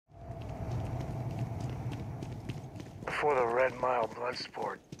before the Red Mile blood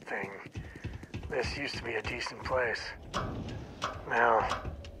sport thing, this used to be a decent place. Now...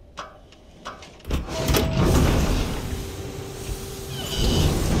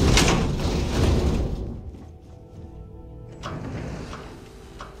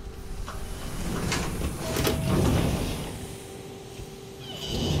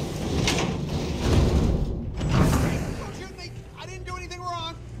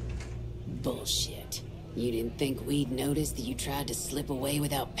 Bullshit. You didn't think we'd notice that you tried to slip away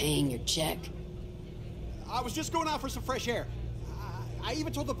without paying your check? I was just going out for some fresh air. I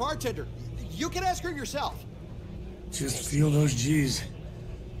even told the bartender. You can ask her yourself. Just feel those G's.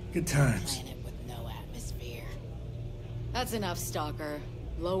 Good times. Planet with no atmosphere. That's enough, Stalker.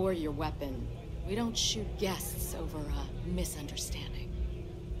 Lower your weapon. We don't shoot guests over a misunderstanding.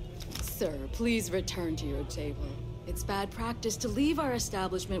 Sir, please return to your table. It's bad practice to leave our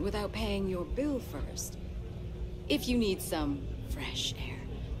establishment without paying your bill first. If you need some fresh air,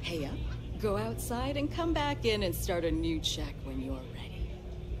 pay up, go outside, and come back in and start a new check when you're ready.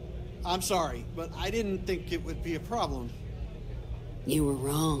 I'm sorry, but I didn't think it would be a problem. You were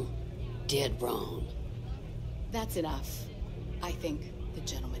wrong. Dead wrong. That's enough. I think the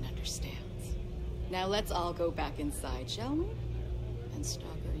gentleman understands. Now let's all go back inside, shall we? And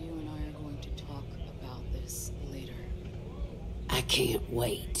Stalker, you and I are going to talk about this later. I can't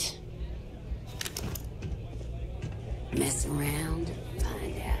wait. Mess around and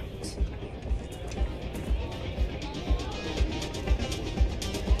find out.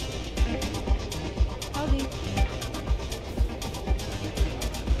 Howdy.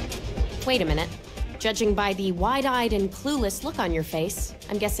 Wait a minute. Judging by the wide-eyed and clueless look on your face,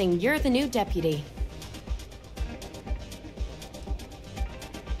 I'm guessing you're the new deputy.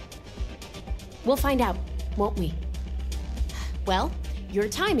 We'll find out, won't we? Well, your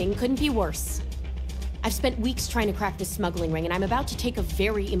timing couldn't be worse. I've spent weeks trying to crack this smuggling ring, and I'm about to take a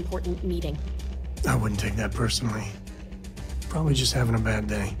very important meeting. I wouldn't take that personally. Probably just having a bad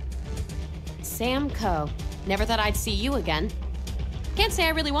day. Sam Coe. Never thought I'd see you again. Can't say I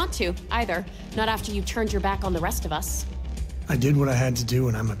really want to, either. Not after you turned your back on the rest of us. I did what I had to do,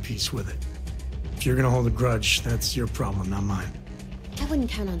 and I'm at peace with it. If you're gonna hold a grudge, that's your problem, not mine. I wouldn't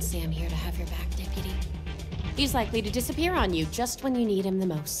count on Sam here to have your back, Deputy. He's likely to disappear on you just when you need him the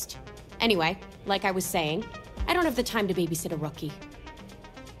most. Anyway, like I was saying, I don't have the time to babysit a rookie.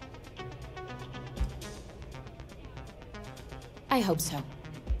 I hope so.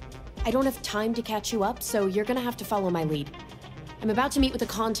 I don't have time to catch you up, so you're gonna have to follow my lead. I'm about to meet with a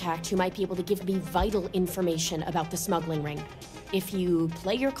contact who might be able to give me vital information about the smuggling ring. If you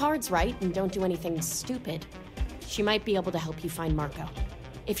play your cards right and don't do anything stupid, she might be able to help you find Marco.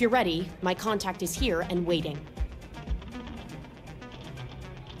 If you're ready, my contact is here and waiting.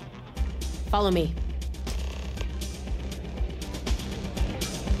 Follow me.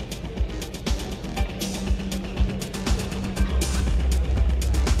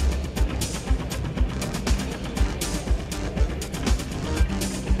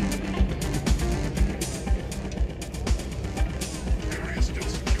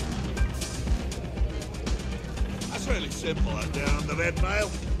 Simple out there on the Red Mile.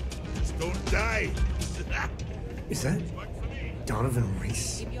 Just don't die. Is that Donovan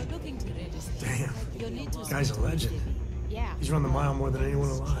Reese? Damn. Guy's a legend. Yeah. He's run the mile more than anyone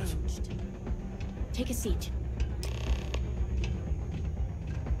alive. Take a seat.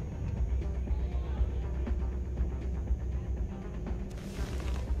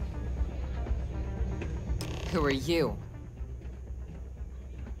 Who are you?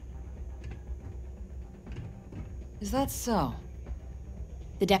 Is that so?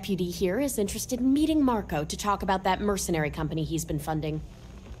 The deputy here is interested in meeting Marco to talk about that mercenary company he's been funding.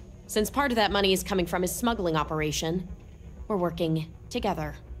 Since part of that money is coming from his smuggling operation, we're working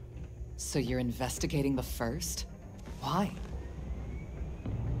together. So you're investigating the first? Why?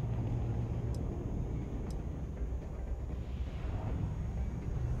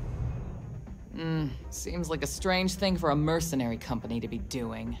 Seems like a strange thing for a mercenary company to be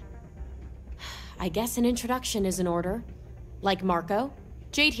doing. I guess an introduction is in order. Like Marco,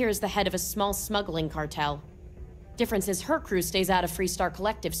 Jade here is the head of a small smuggling cartel. Difference is her crew stays out of Freestar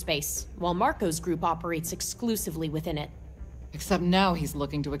Collective space, while Marco's group operates exclusively within it. Except now he's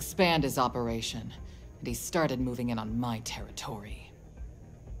looking to expand his operation, and he started moving in on my territory.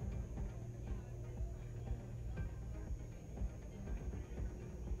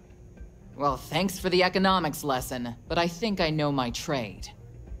 Well, thanks for the economics lesson, but I think I know my trade.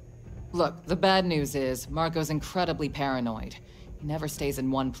 Look, the bad news is, Marco's incredibly paranoid. He never stays in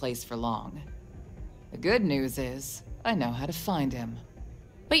one place for long. The good news is, I know how to find him.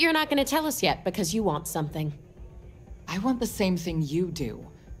 But you're not going to tell us yet because you want something. I want the same thing you do.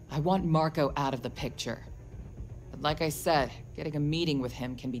 I want Marco out of the picture. But like I said, getting a meeting with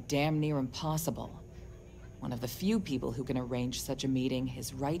him can be damn near impossible. One of the few people who can arrange such a meeting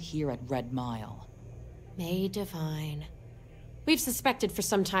is right here at Red Mile. Mei Devine. We've suspected for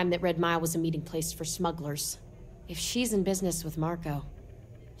some time that Red Mile was a meeting place for smugglers. If she's in business with Marco,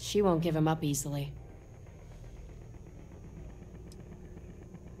 she won't give him up easily.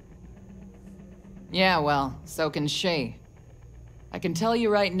 Yeah, well, so can she. I can tell you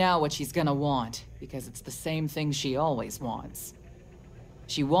right now what she's gonna want, because it's the same thing she always wants.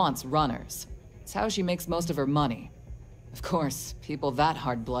 She wants runners. It's how she makes most of her money. Of course, people that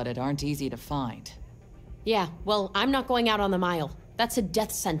hard-blooded aren't easy to find. Yeah, well, I'm not going out on the Mile. That's a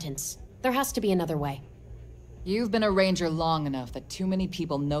death sentence. There has to be another way. You've been a ranger long enough that too many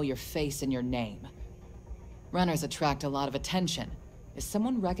people know your face and your name. Runners attract a lot of attention. If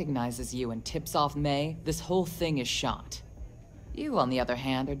someone recognizes you and tips off Mei, this whole thing is shot. You, on the other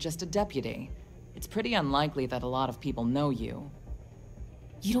hand, are just a deputy. It's pretty unlikely that a lot of people know you.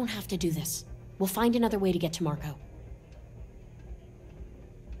 You don't have to do this. We'll find another way to get to Marco.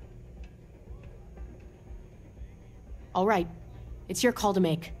 All right. It's your call to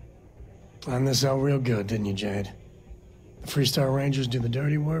make. Planned this out real good, didn't you, Jade? The Freestar Rangers do the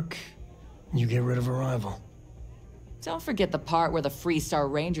dirty work, and you get rid of a rival. Don't forget the part where the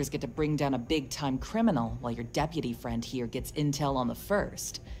Freestar Rangers get to bring down a big-time criminal, while your deputy friend here gets intel on the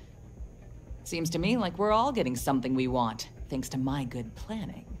first. Seems to me like we're all getting something we want, thanks to my good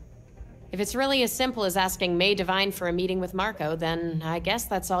planning. If it's really as simple as asking Mei Devine for a meeting with Marco, then I guess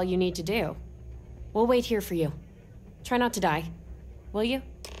that's all you need to do. We'll wait here for you. Try not to die. Will you?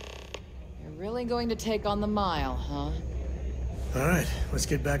 You're really going to take on the Mile, huh? All right, let's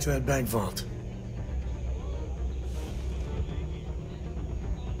get back to that bank vault.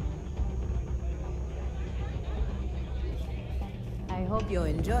 I hope you're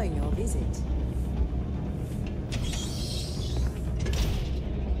enjoying your visit.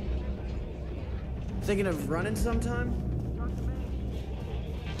 Thinking of running sometime?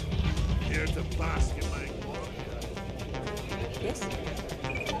 Here to bask in my glory. Yes?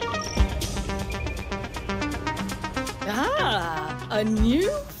 Ah, a new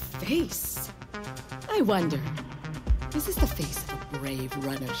face. I wonder, is this the face of a brave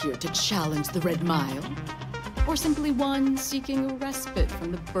runner here to challenge the Red Mile? Or simply one seeking a respite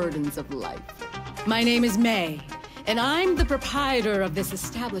from the burdens of life? My name is Mei, and I'm the proprietor of this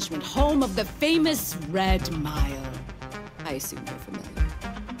establishment, home of the famous Red Mile. I assume you're familiar.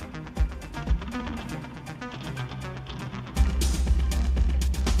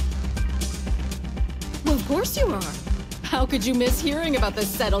 Well, of course you are. How could you miss hearing about the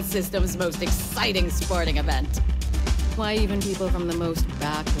Settled System's most exciting sporting event? Why, even people from the most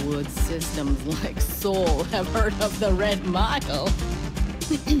backwoods systems like Sol have heard of the Red Mile.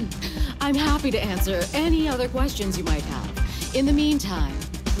 I'm happy to answer any other questions you might have. In the meantime,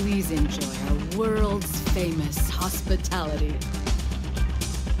 please enjoy our world's famous hospitality.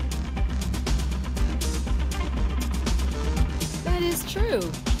 That is true,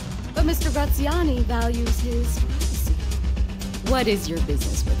 but Mr. Graziani values his privacy. What is your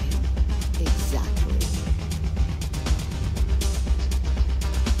business with him? Exactly.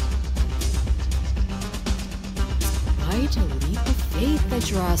 Quite a leap of faith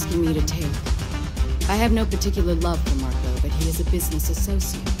that you're asking me to take. I have no particular love for Marco, but he is a business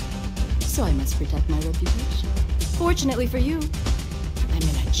associate, so I must protect my reputation. Fortunately for you, I'm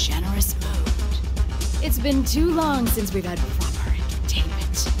in a generous mood. It's been too long since we've had proper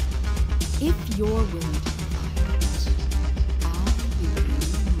entertainment. If you're willing to provide it, I'll give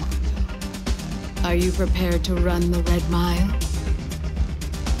you Marco. Are you prepared to run the Red Mile?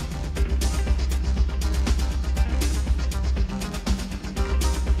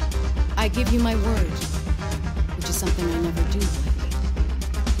 I give you my word, which is something I never do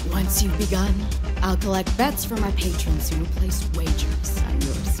lightly. Once you've begun, I'll collect bets from our patrons who will place wagers on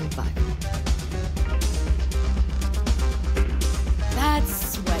your survival.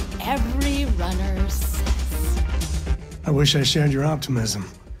 That's what every runner says. I wish I shared your optimism.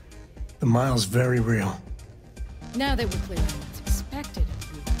 The Mile's very real. Now that we're clear on what's expected of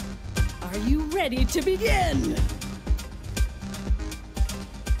you, are you ready to begin?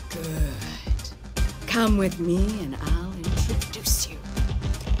 Good. Come with me and I'll introduce you.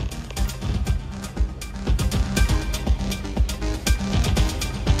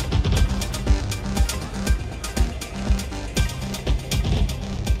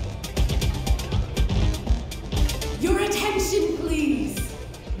 Your attention, please.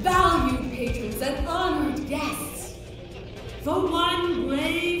 Valued patrons and honored guests. For one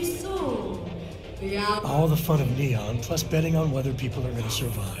brave soul, the All the fun of Neon, plus betting on whether people are gonna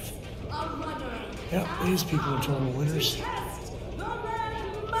survive. Yep, these people are total winners.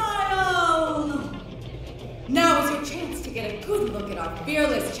 Now is your chance to get a good look at our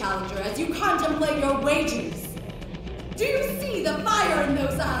fearless challenger as you contemplate your wagers. Do you see the fire in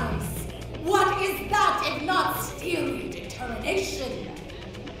those eyes? What is that if not steely determination?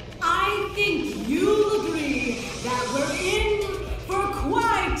 I think you'll agree that we're in for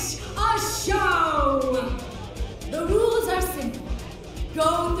quite a show. The rules are simple.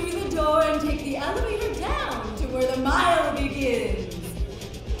 Go through the door and take the elevator down to where the mile begins.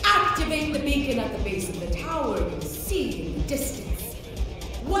 Activate the beacon at the base of the tower you'll see in the distance.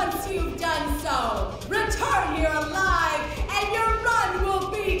 Once you've done so, return here alive and your run will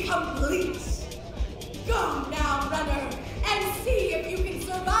be complete. Go now, runner, and see if you can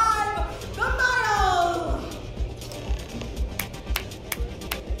survive the mile!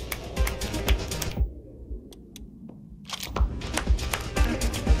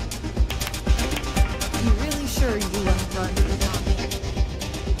 You really sure you want to run to the top?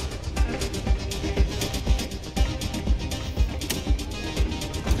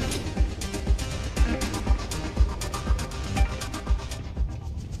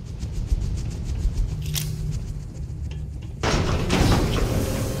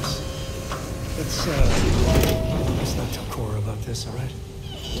 Let's not tell Cora about this, all right?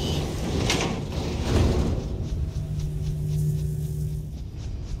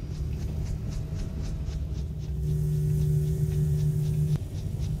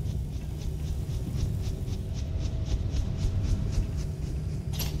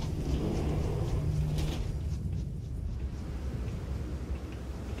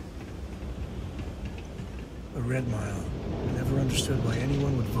 The Red Mile. I never understood why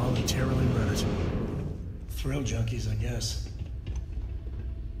anyone would voluntarily run it. Thrill junkies, I guess.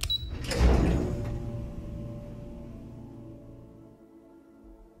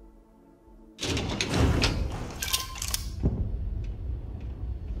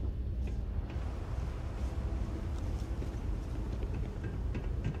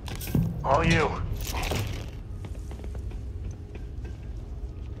 All you.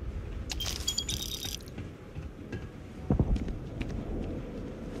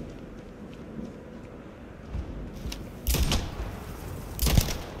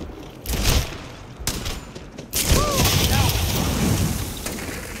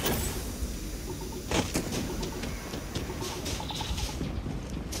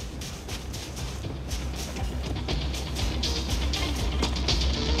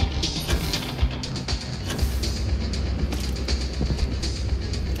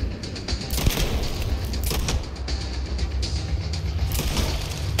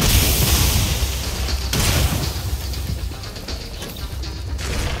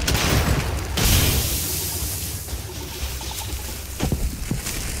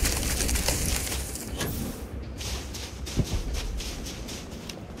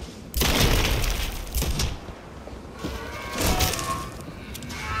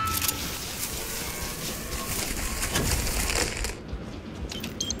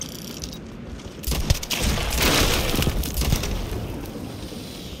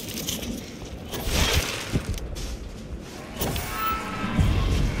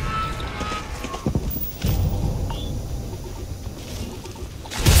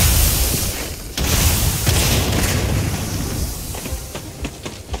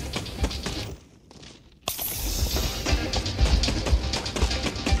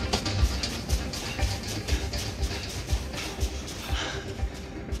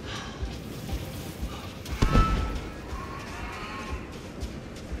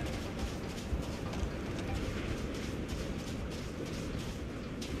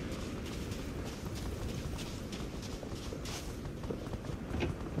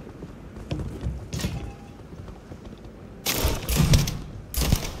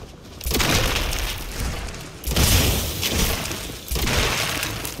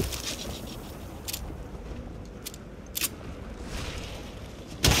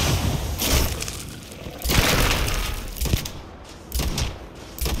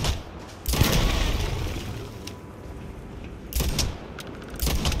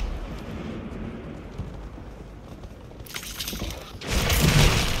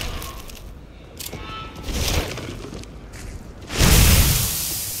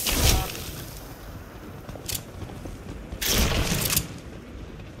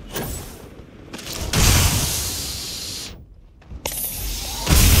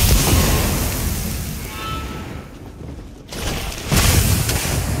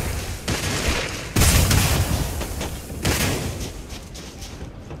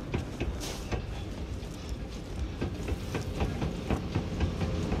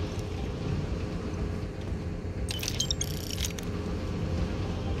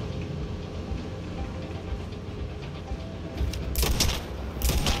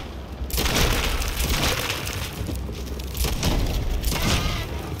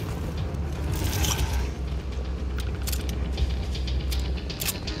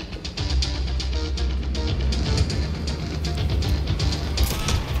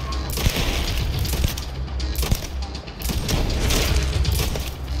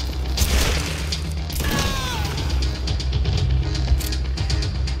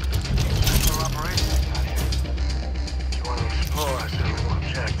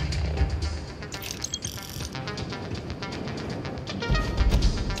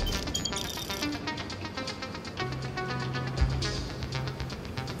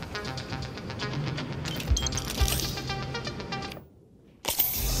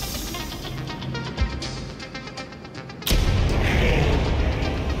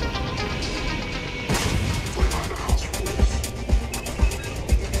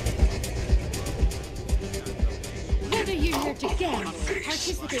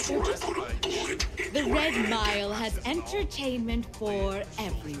 participate. The Red Mile has entertainment for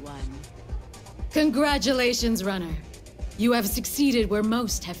everyone. Congratulations, Runner. You have succeeded where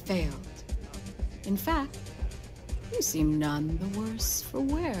most have failed. In fact, you seem none the worse for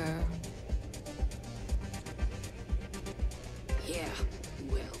wear. Yeah,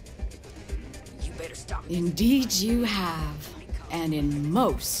 well, you better stop. Indeed you have, and in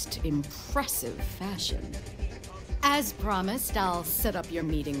most impressive fashion. As promised, I'll set up your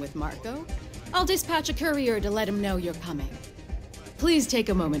meeting with Marco. I'll dispatch a courier to let him know you're coming. Please take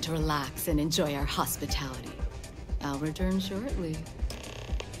a moment to relax and enjoy our hospitality. I'll return shortly.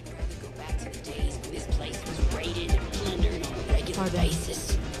 I'd rather go back to the days when this place was raided and plundered on a regular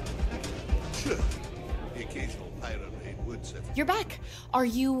basis. Sure. The occasional pirate raid would set You're back. Are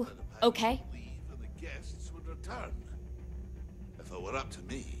you okay? leave and the guests would return. If it were up to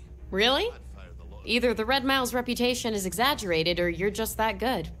me, Really? I'd fire the lot. Either the Red Mile's reputation is exaggerated or you're just that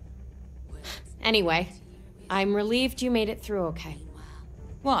good. Anyway, I'm relieved you made it through okay.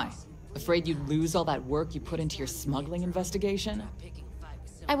 Why? Afraid you'd lose all that work you put into your smuggling investigation?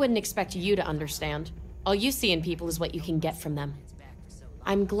 I wouldn't expect you to understand. All you see in people is what you can get from them.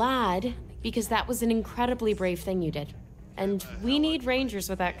 I'm glad, because that was an incredibly brave thing you did. And we need rangers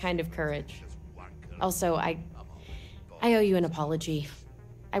with that kind of courage. Also, I owe you an apology.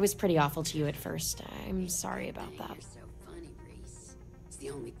 I was pretty awful to you at first. I'm sorry about that. You're so funny, Reese. It's the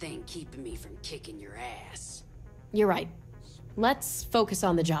only thing keeping me from kicking your ass. You're right. Let's focus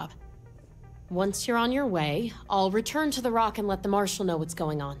on the job. Once you're on your way, I'll return to the Rock and let the Marshal know what's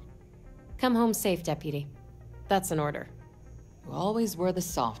going on. Come home safe, Deputy. That's an order. You always were the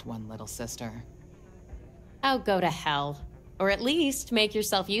soft one, little sister. Oh, go to hell. Or at least make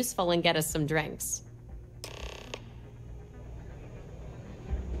yourself useful and get us some drinks.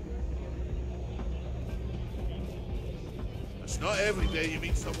 It's not every day you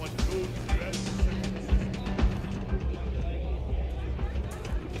meet someone known to your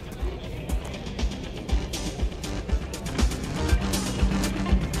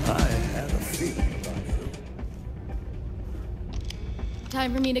I had a feeling about you.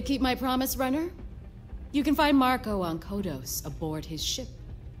 Time for me to keep my promise, Runner? You can find Marco on Kodos aboard his ship.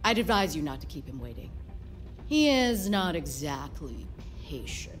 I'd advise you not to keep him waiting. He is not exactly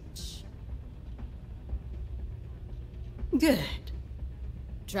patient. Good.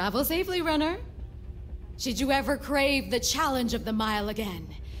 Travel safely, Runner. Should you ever crave the challenge of the mile again,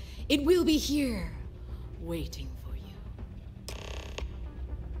 it will be here, waiting for you.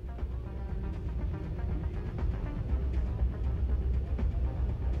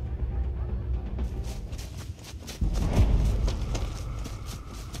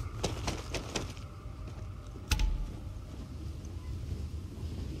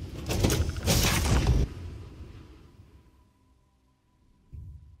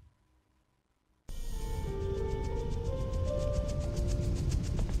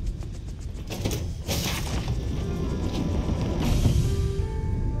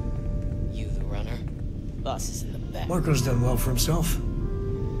 Boss is in the back. Marco's done well for himself.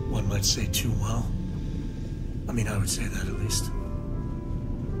 One might say too well. I mean, I would say that at least.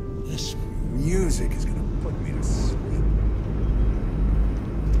 This music is gonna put me to sleep.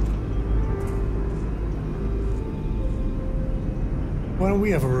 Why don't we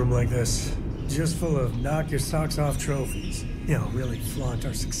have a room like this? Just full of knock your socks off trophies. You know, really flaunt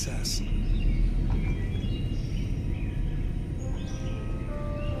our success.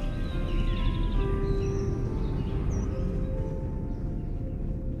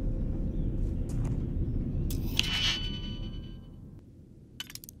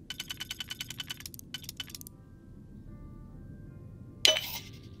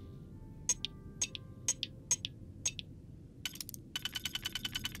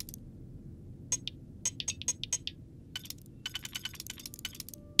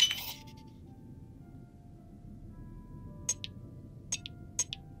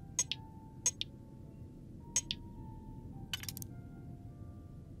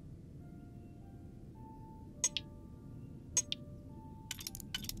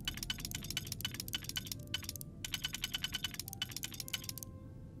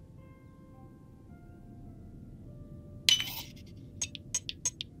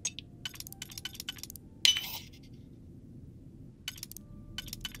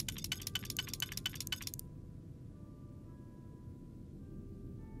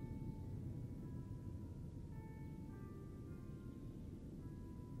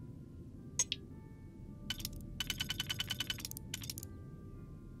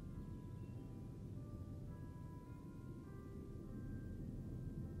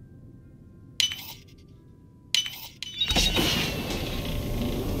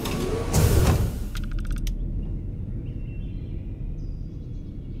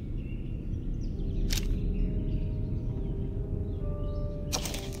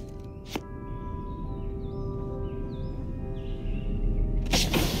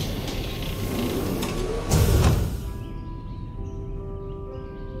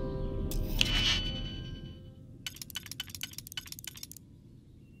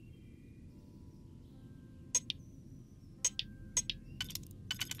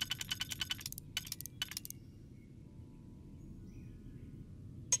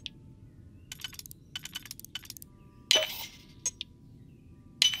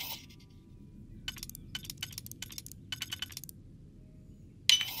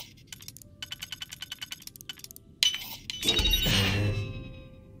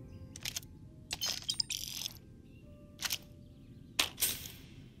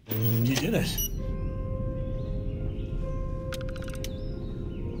 did it.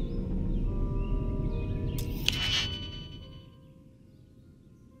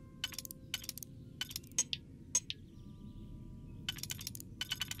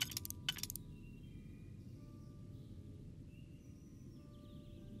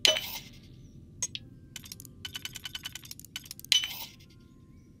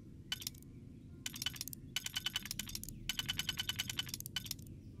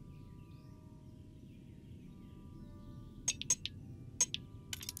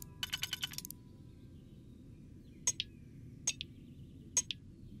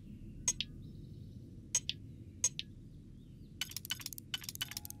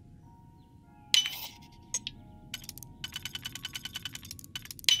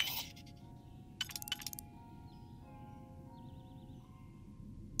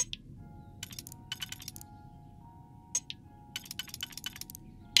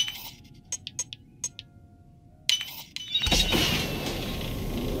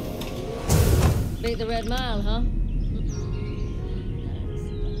 Beat the Red Mile, huh?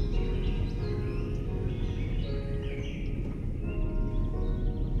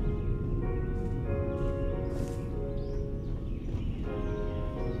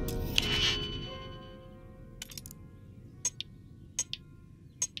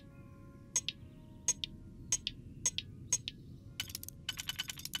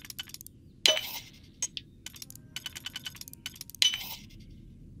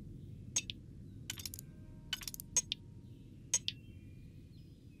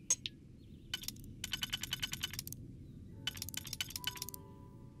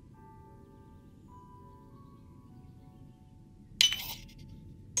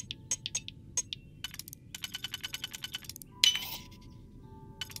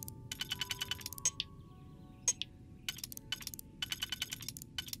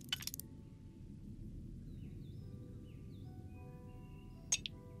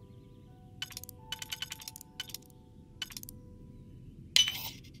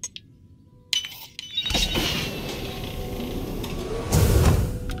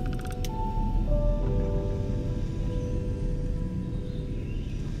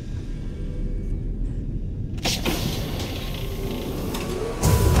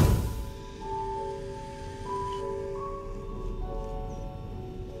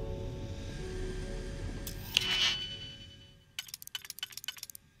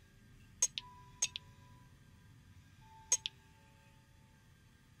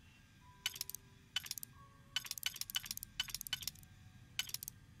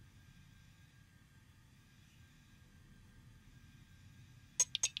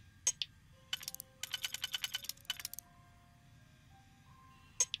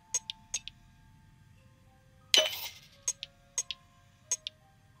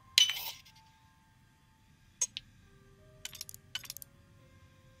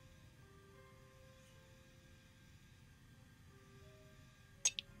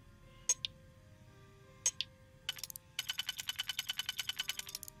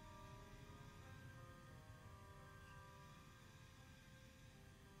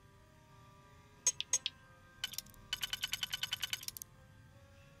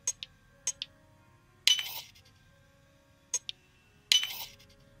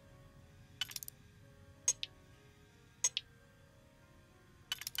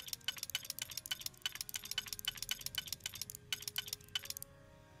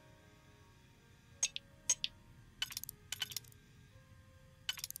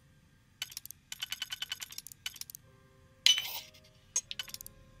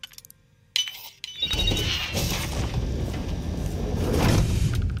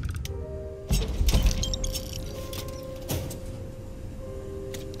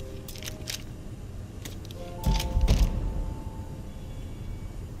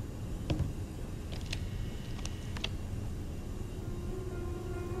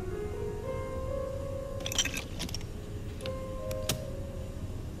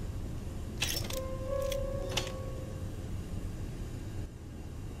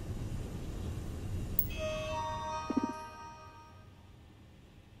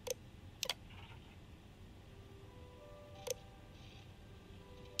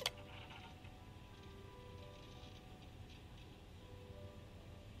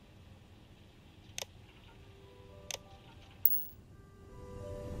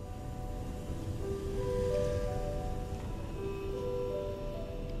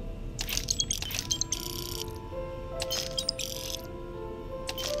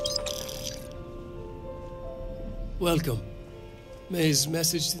 Welcome. Mei's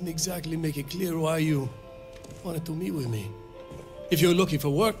message didn't exactly make it clear why you wanted to meet with me. If you're looking for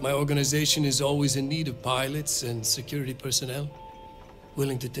work, my organization is always in need of pilots and security personnel,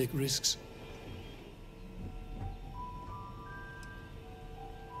 willing to take risks.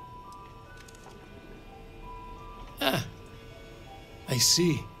 Ah, I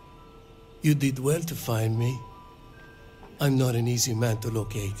see. You did well to find me. I'm not an easy man to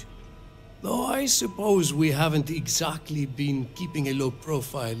locate. Though I suppose we haven't exactly been keeping a low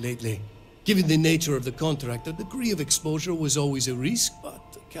profile lately. Given the nature of the contract, a degree of exposure was always a risk, but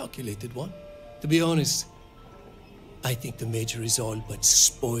a calculated one. To be honest, I think the Major is all but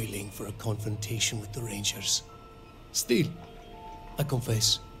spoiling for a confrontation with the Rangers. Still, I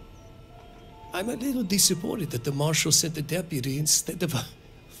confess, I'm a little disappointed that the Marshal sent a deputy instead of a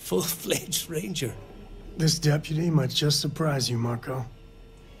full-fledged Ranger. This deputy might just surprise you, Marco.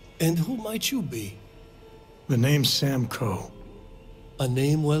 And who might you be? The name's Sam Coe. A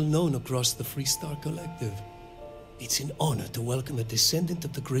name well known across the Freestar Collective. It's an honor to welcome a descendant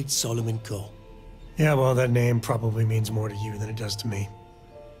of the great Solomon Coe. Yeah, well, that name probably means more to you than it does to me.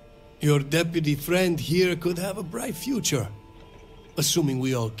 Your deputy friend here could have a bright future, assuming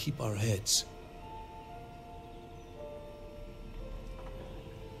we all keep our heads.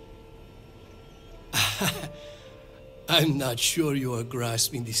 I'm not sure you are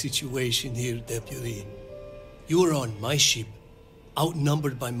grasping the situation here, Deputy. You are on my ship,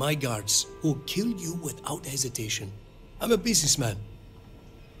 outnumbered by my guards, who will kill you without hesitation. I'm a businessman.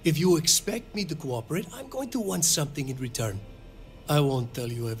 If you expect me to cooperate, I'm going to want something in return. I won't tell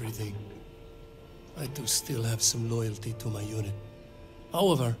you everything. I do still have some loyalty to my unit.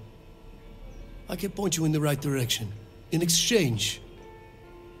 However, I can point you in the right direction. In exchange,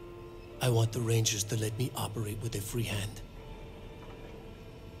 I want the Rangers to let me operate with a free hand.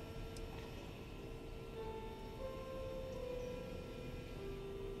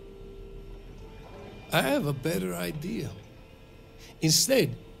 I have a better idea.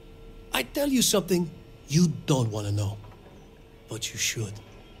 Instead, I tell you something you don't want to know, but you should.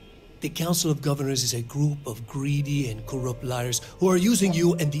 The Council of Governors is a group of greedy and corrupt liars who are using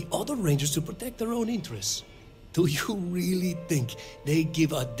you and the other Rangers to protect their own interests. Do you really think they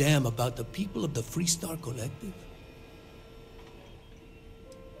give a damn about the people of the Freestar Collective?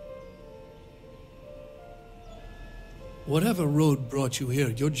 Whatever road brought you here,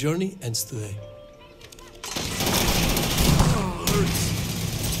 your journey ends today.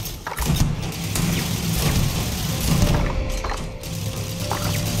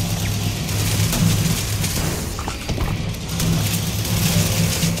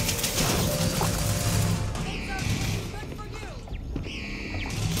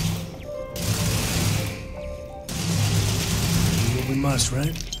 We must,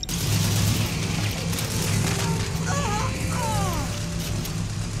 right?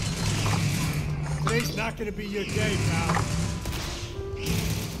 Today's not gonna be your day, pal.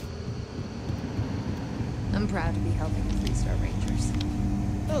 I'm proud to be helping the Freestar Rangers.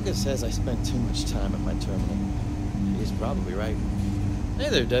 Helga says I spent too much time at my terminal. She's probably right. Hey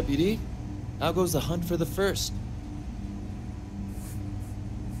there, Deputy. How goes the hunt for the first?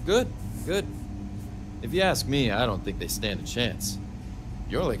 Good, good. If you ask me, I don't think they stand a chance.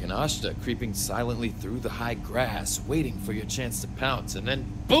 You're like an Ashta creeping silently through the high grass, waiting for your chance to pounce, and then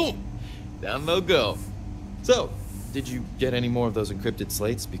boom! Down they'll go. So, did you get any more of those encrypted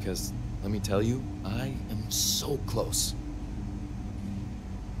slates? Because, let me tell you, I am so close.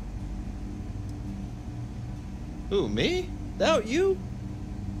 Who, me? Doubt you?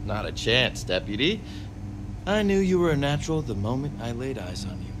 Not a chance, Deputy. I knew you were a natural the moment I laid eyes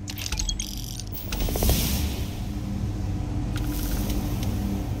on you.